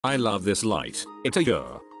I love this light. It's a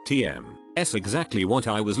TM. It's exactly what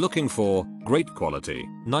I was looking for. Great quality,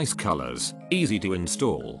 nice colors, easy to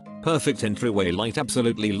install, perfect entryway light.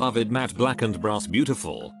 Absolutely love it. Matte black and brass.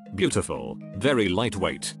 Beautiful, beautiful, very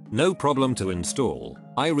lightweight, no problem to install.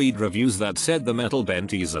 I read reviews that said the metal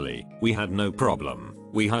bent easily. We had no problem.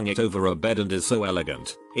 We hung it over a bed and is so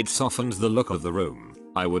elegant. It softens the look of the room.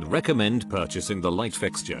 I would recommend purchasing the light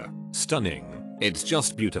fixture. Stunning. It's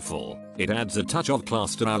just beautiful. It adds a touch of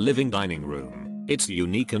class to our living dining room. It's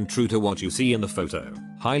unique and true to what you see in the photo.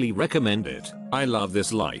 Highly recommend it. I love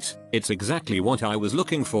this light. It's exactly what I was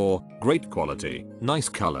looking for. Great quality, nice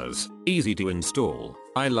colors, easy to install.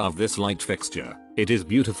 I love this light fixture. It is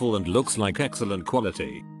beautiful and looks like excellent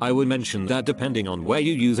quality. I would mention that depending on where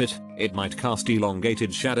you use it, it might cast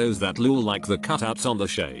elongated shadows that look like the cutouts on the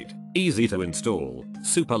shade. Easy to install,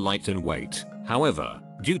 super light in weight. However,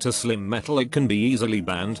 due to slim metal it can be easily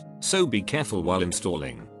banned, so be careful while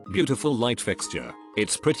installing. Beautiful light fixture.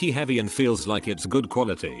 It's pretty heavy and feels like it's good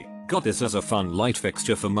quality. Got this as a fun light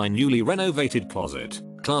fixture for my newly renovated closet.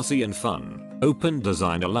 Classy and fun. Open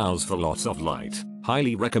design allows for lots of light.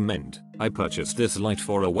 Highly recommend. I purchased this light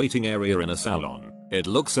for a waiting area in a salon. It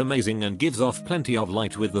looks amazing and gives off plenty of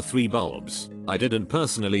light with the 3 bulbs. I didn't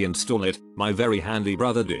personally install it, my very handy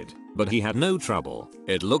brother did, but he had no trouble.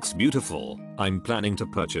 It looks beautiful. I'm planning to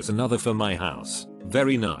purchase another for my house.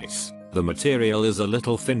 Very nice. The material is a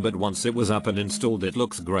little thin, but once it was up and installed it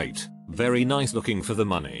looks great. Very nice looking for the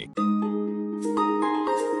money.